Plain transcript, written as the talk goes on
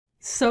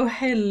So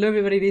hello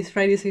everybody, it is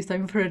Friday, so it's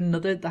time for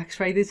another DAX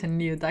Fridays, a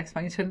new DAX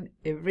function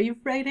every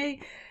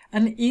Friday.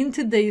 And in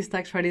today's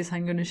DAX Fridays,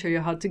 I'm going to show you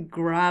how to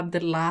grab the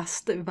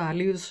last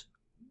values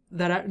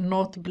that are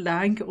not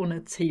blank on a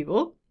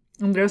table.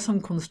 And there are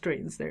some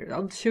constraints there.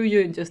 I'll show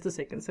you in just a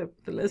second, so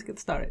let's get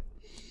started.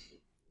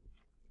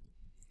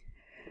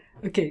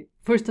 Okay,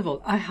 first of all,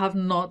 I have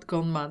not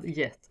gone mad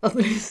yet, at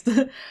least.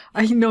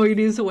 I know it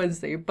is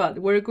Wednesday, but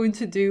we're going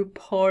to do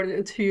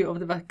part 2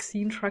 of the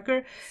vaccine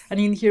tracker. And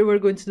in here, we're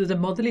going to do the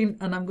modeling,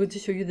 and I'm going to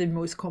show you the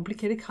most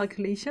complicated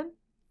calculation.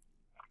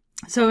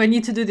 So I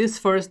need to do this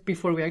first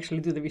before we actually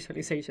do the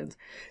visualizations.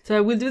 So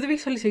I will do the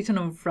visualization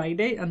on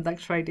Friday, and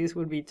DAX Fridays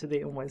will be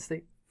today on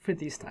Wednesday for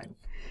this time.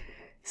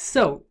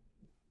 So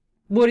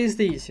what is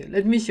the issue?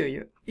 Let me show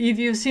you. If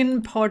you've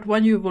seen part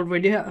 1, you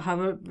already have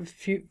a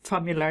few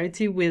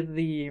familiarity with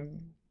the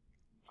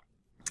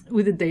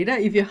data.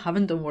 If you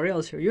haven't, don't worry,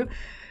 I'll show you.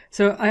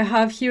 So I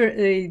have here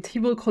a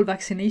table called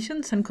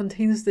vaccinations and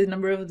contains the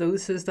number of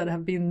doses that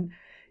have been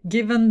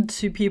given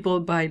to people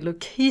by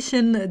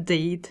location,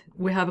 date.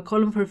 We have a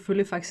column for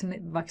fully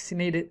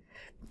vaccinated,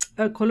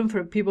 a column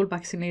for people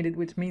vaccinated,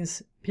 which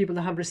means people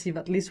that have received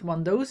at least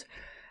 1 dose.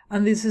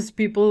 And this is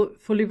people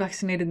fully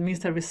vaccinated, means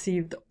they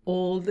received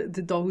all the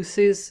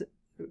doses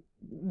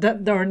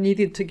that are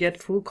needed to get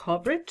full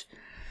coverage.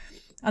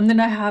 And then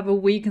I have a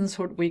week and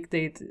short week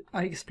date.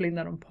 I explained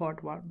that on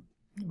part 1.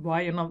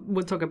 Why? And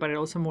we'll talk about it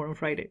also more on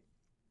Friday.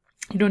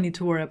 You don't need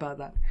to worry about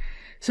that.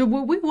 So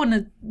what we want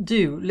to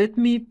do, let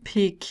me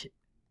pick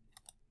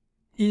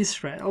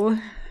Israel.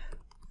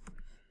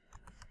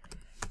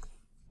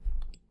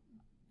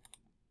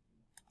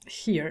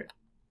 Here,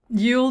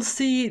 you'll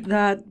see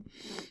that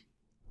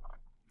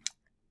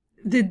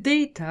the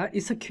data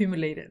is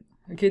accumulated.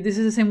 Okay, this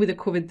is the same with the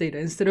COVID data.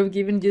 Instead of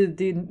giving you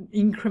the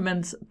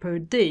increments per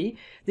day,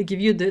 they give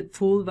you the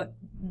full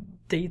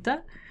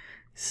data.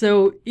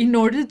 So in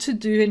order to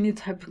do any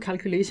type of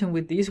calculation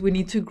with this, we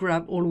need to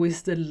grab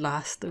always the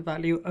last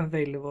value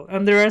available.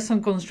 And there are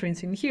some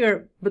constraints in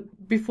here, but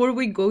before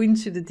we go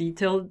into the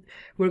detail,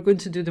 we're going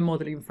to do the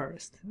modeling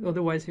first.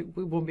 Otherwise,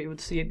 we won't be able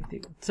to see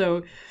anything.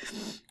 So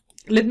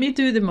let me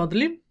do the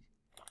modeling.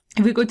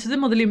 If we go to the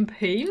modeling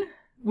pane,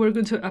 we're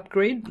going to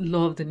upgrade.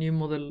 Love the new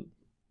model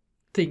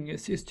thing.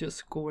 It's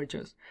just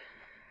gorgeous.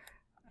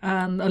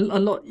 And a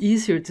lot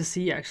easier to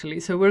see,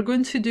 actually. So we're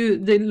going to do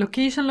the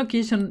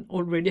location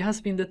already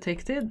has been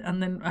detected.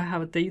 And then I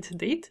have a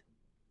date.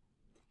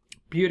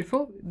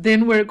 Beautiful.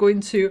 Then we're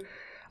going to,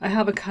 I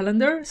have a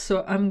calendar.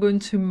 So I'm going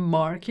to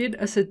mark it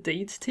as a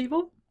date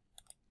table.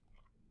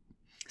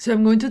 So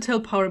I'm going to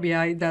tell Power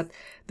BI that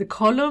the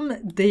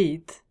column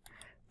date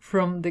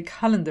from the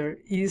calendar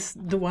is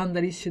the one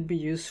that it should be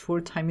used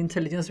for time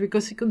intelligence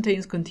because it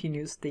contains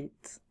continuous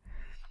dates.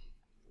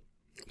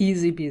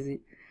 Easy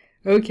peasy.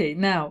 Okay,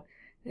 now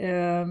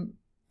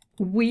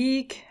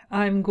week,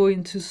 I'm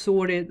going to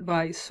sort it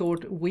by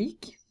sort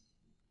week.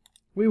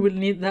 We will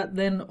need that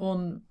then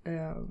on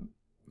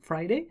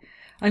Friday.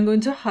 I'm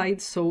going to hide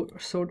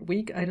sort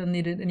week. I don't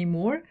need it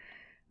anymore.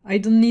 I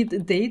don't need the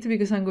date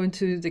because I'm going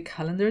to do the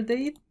calendar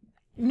date.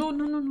 No,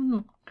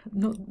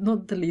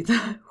 not delete.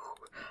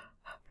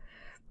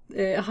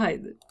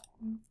 Hide.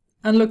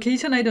 And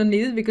location, I don't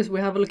need it because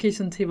we have a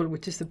location table,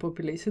 which is the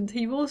population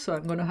table. So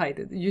I'm going to hide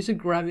it. You should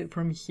grab it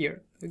from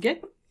here. Okay.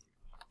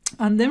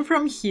 And then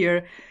from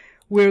here,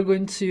 we're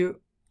going to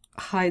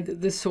hide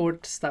the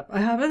sort stuff. I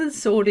haven't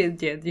sorted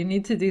yet. You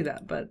need to do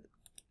that. But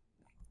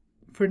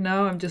for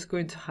now, I'm just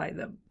going to hide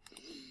them.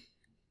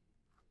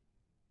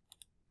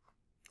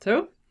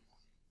 So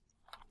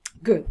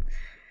good.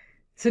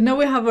 So now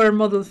we have our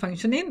model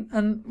functioning,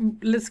 and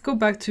let's go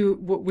back to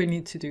what we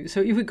need to do.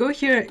 So if we go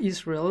here,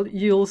 Israel,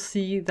 you'll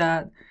see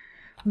that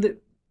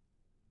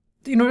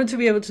in order to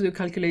be able to do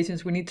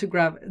calculations, we need to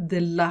grab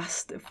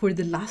for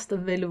the last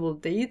available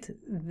date,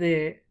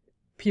 the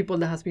people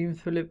that has been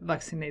fully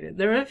vaccinated.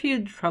 There are a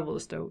few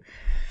troubles though.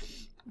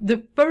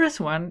 The first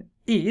one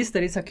is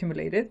that it's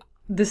accumulated.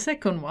 The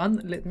second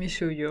one, let me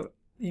show you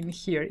in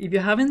here. If you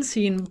haven't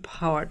seen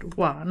part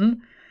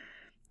 1,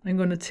 I'm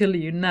going to tell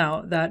you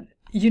now that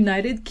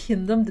United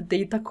Kingdom, the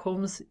data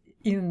comes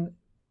in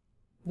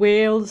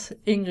Wales,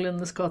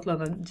 England,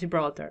 Scotland, and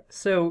Gibraltar.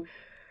 So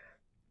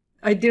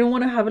I didn't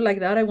want to have it like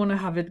that. I want to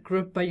have it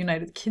grouped by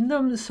United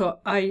Kingdom. So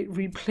I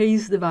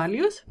replace the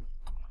values.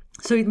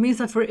 So it means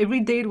that for every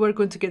date, we're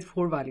going to get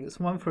 4 values,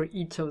 1 for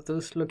each of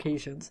those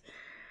locations.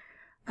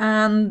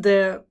 And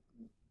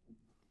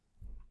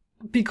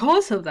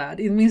because of that,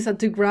 it means that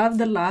to grab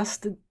the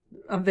last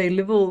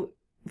available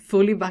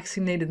fully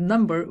vaccinated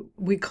number,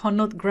 we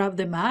cannot grab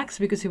the max,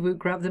 because if we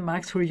grab the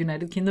max for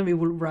United Kingdom, it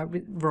will grab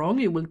it wrong.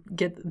 You will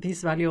get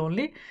this value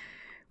only.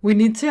 We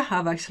need to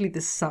have actually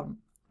the sum,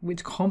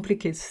 which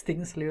complicates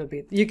things a little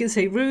bit. You can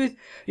say, Ruth,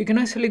 you can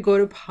actually go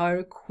to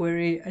Power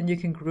Query and you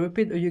can group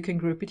it, or you can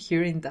group it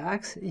here in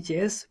DAX.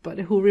 Yes, but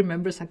who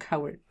remembers a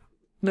coward?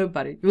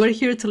 Nobody. We're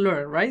here to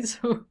learn, right?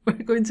 So we're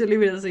going to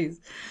leave it as is.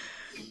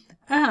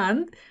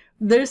 And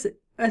there's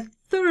a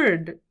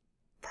third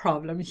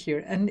problem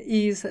here, and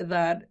is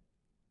that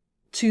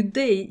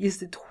today is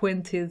the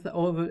 20th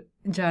of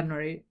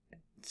January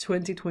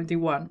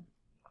 2021.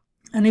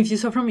 And if you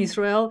saw from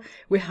Israel,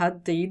 we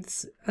had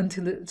dates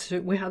until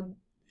we had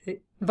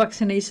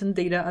vaccination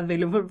data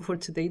available for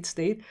today's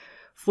date.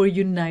 For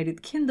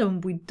United Kingdom,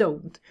 we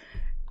don't.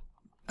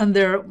 And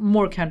there are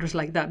more countries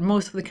like that.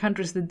 Most of the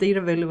countries, the data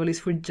available is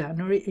for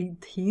January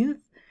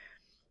 18th,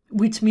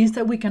 which means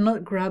that we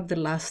cannot grab the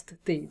last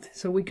date.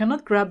 So we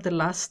cannot grab the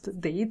last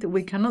date.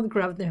 We cannot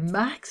grab the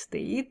max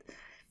date,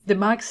 the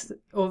max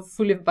of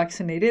fully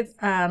vaccinated,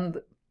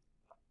 and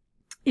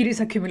it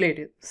is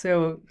accumulated.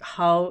 So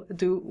how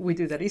do we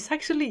do that? It's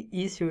actually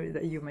easier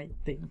than you might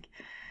think.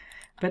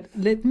 But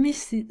let me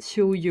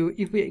show you.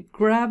 If we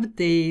grab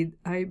date,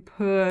 I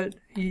put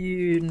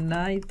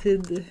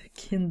United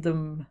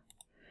Kingdom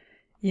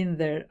in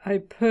there. I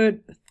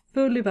put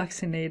fully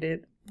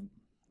vaccinated. I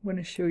want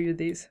to show you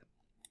this.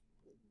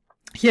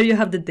 Here you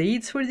have the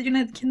dates for the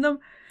United Kingdom.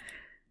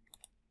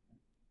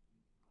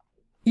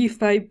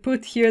 If I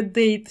put here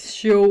date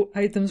show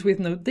items with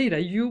no data,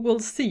 you will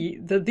see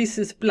that this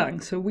is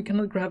blank, so we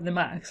cannot grab the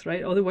max,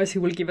 right? Otherwise it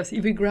will give us,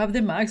 if we grab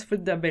the max for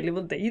the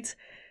available dates,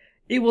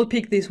 it will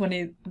pick this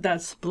one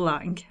that's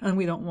blank, and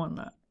we don't want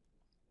that.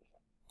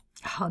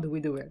 How do we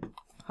do it?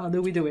 How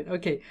do we do it?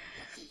 Okay.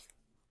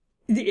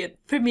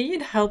 For me,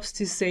 it helps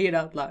to say it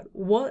out loud.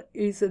 What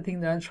is the thing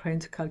that I'm trying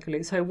to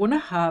calculate? So I want to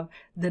have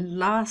the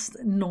last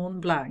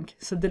non-blank.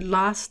 So the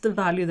last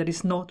value that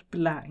is not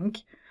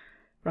blank,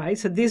 right?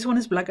 So this one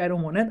is blank. I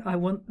don't want it. I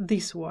want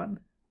this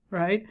one,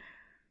 right?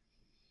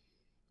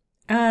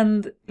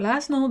 And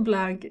last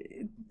non-blank,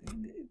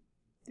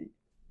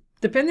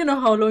 depending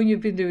on how long you've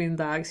been doing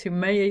DAX, you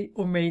may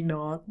or may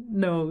not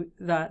know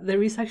that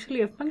there is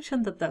actually a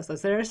function that does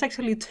this. There is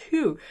actually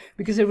two,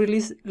 because I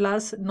released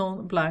last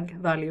non-blank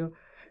value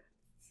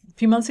a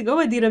few months ago.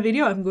 I did a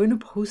video. I'm going to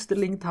post the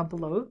link down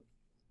below.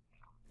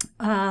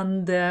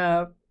 And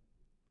it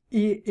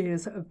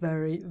is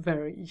very,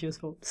 very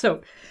useful.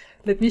 So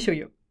let me show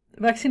you.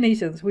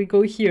 Vaccinations. We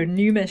go here,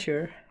 new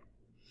measure.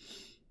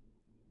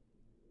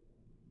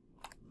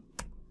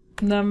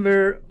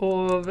 Number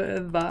of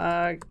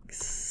vaccines.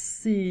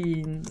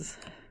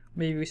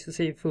 Maybe we should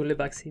say fully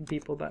vaccinated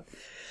people, but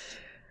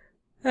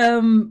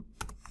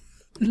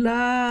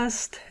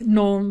last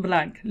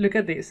non-blank. Look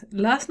at this.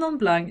 Last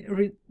non-blank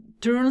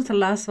returns the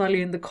last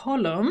value in the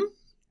column.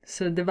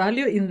 So the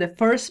value in the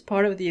first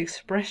part of the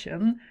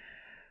expression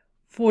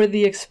for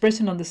the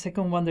expression on the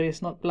second one that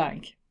is not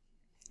blank.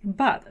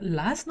 But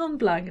last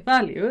non-blank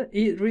value,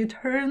 it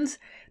returns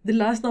the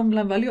last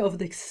non-blank value of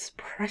the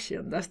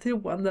expression. That's the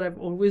one that I've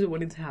always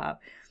wanted to have.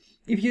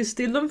 If you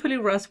still don't fully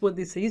grasp what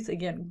this is,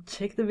 again,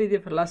 check the video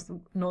for last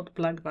not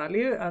blank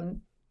value,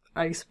 and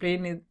I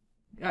explain it,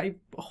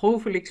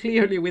 hopefully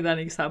clearly with an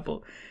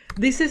example.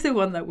 This is the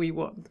one that we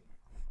want.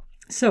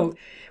 So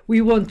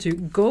we want to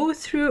go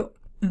through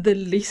the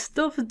list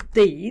of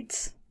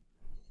dates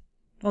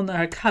on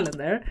our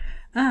calendar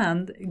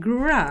and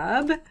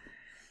grab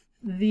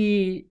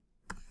the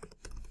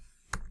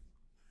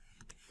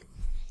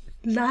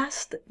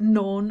last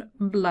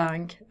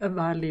non-blank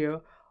value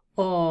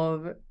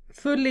of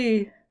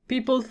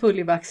people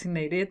fully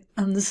vaccinated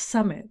and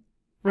sum it,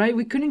 right?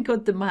 We couldn't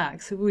get the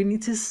max. We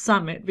need to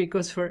sum it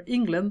because for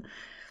England,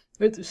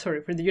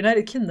 sorry, for the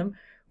United Kingdom,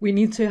 we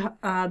need to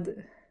add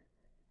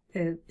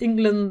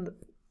England,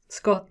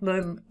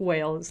 Scotland,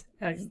 Wales,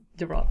 and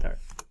Gibraltar.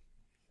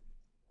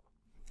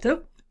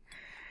 So,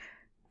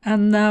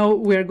 and now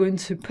we're going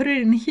to put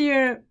it in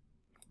here,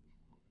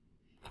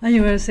 and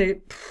you're going to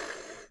say,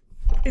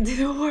 it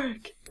didn't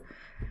work.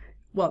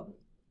 Well,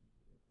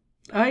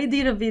 I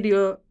did a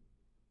video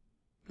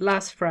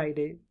last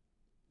Friday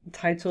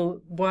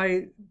titled,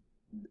 Why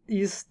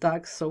is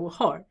DAX so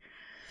hard?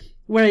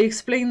 Where I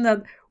explained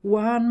that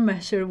one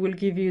measure will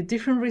give you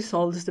different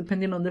results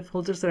depending on the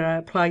filters that are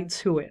applied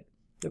to it,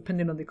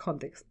 depending on the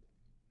context.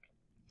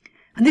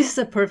 And this is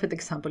a perfect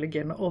example,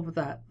 again, of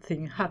that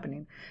thing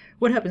happening.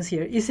 What happens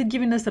here? Is it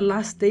giving us the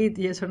last date,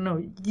 yes or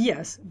no?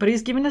 Yes, but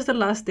it's giving us the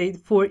last date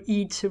for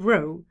each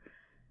row,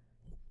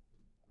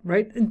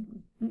 right?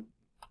 And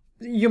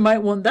you might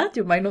want that,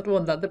 you might not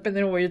want that,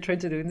 depending on what you're trying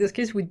to do. In this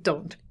case, we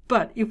don't.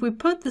 But if we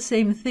put the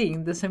same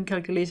thing, the same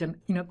calculation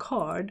in a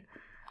card,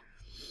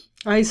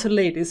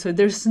 isolated, so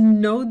there's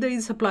no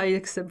dates applied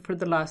except for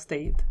the last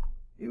date,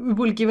 it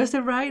will give us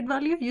the right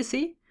value, you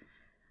see?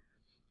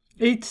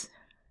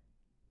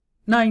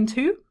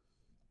 892,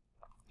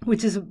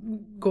 which is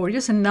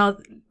gorgeous. And now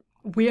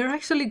we are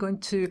actually going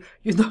to,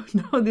 you don't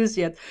know this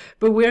yet,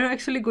 but we're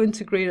actually going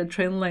to create a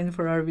trend line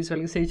for our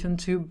visualization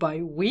too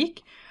by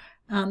week.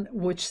 And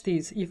watch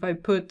this. If I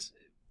put,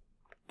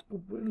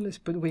 let's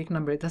put week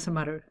number, it doesn't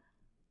matter.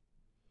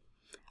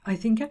 I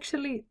think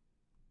actually,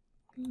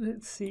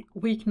 let's see,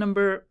 week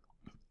number,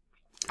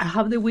 I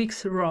have the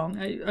weeks wrong.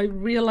 I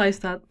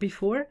realized that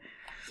before.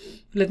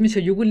 Let me show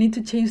you. You will need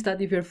to change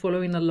that if you're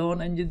following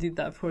along and you did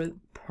that for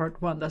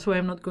part 1. That's why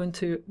I'm not going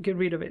to get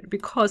rid of it,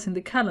 because in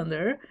the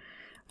calendar,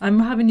 I'm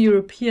having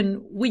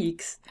European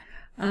weeks,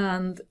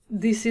 and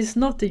this is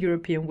not the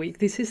European week.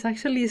 This is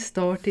actually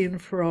starting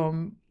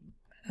from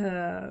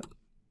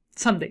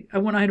Sunday. I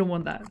don't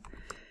want that.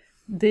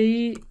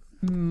 Day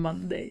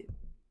Monday.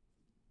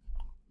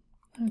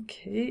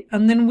 Okay,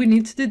 and then we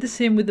need to do the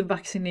same with the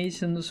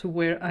vaccinations,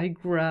 where I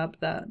grab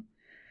that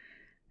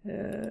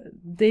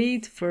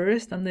date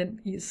first, and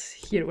then is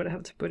here where I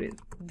have to put it.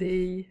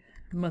 Day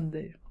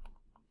Monday.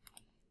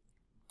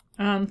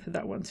 And for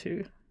that one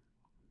too.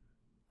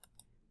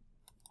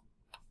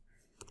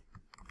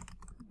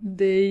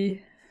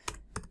 Day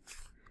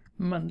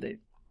Monday.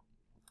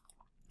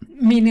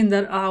 Meaning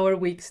that our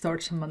week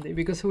starts on Monday,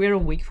 because we're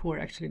on week 4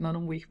 actually, not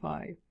on week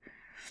 5.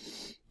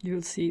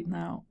 You'll see it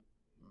now.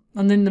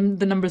 And then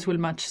the numbers will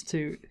match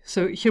too.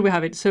 So here we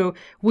have it. So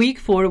week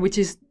 4, which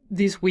is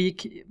this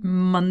week,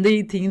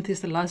 Monday 18th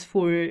is the last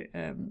for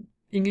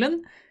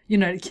England,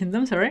 United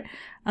Kingdom, sorry.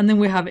 And then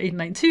we have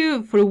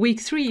 892. For week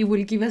 3, it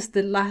will give us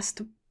the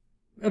last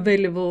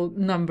available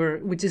number,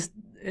 which is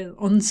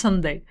on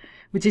Sunday,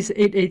 which is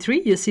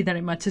 883. You see that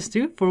it matches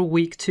too for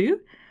week 2.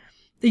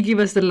 They give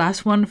us the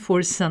last one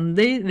for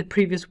Sunday, the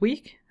previous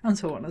week, and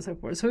so on and so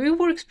forth. So it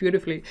works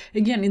beautifully.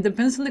 Again, it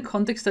depends on the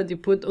context that you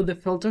put or the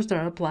filters that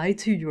are applied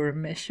to your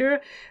measure,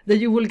 that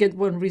you will get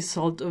one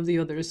result of the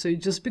other. So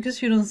just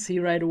because you don't see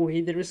right away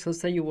the results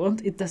that you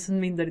want, it doesn't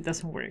mean that it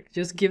doesn't work.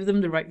 Just give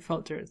them the right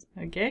filters,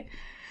 okay?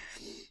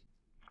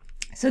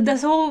 So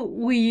that's all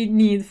we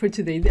need for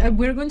today.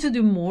 We're going to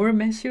do more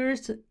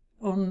measures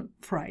on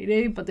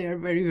Friday, but they are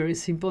very, very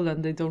simple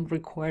and they don't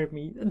require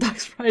me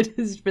DAX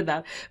Fridays for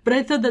that. But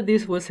I thought that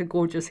this was a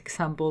gorgeous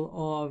example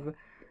of,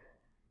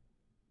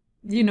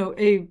 you know,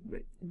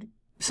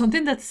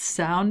 something that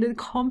sounded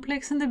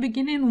complex in the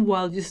beginning,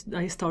 while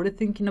I started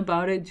thinking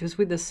about it just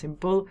with a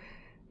simple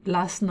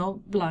last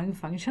not blank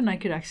function, I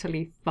could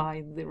actually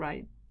find the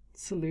right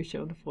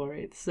solution for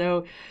it.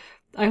 So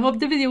I hope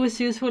the video was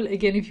useful.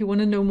 Again, if you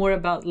want to know more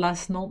about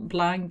last not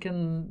blank,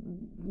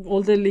 and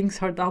all the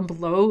links are down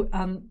below,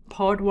 and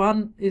part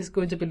 1 is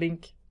going to be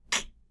linked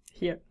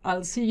here.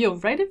 I'll see you on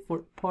Friday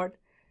for part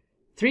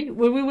 3,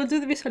 where we will do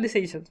the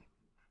visualization.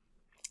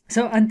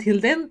 So until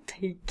then,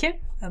 take care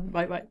and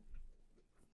bye bye.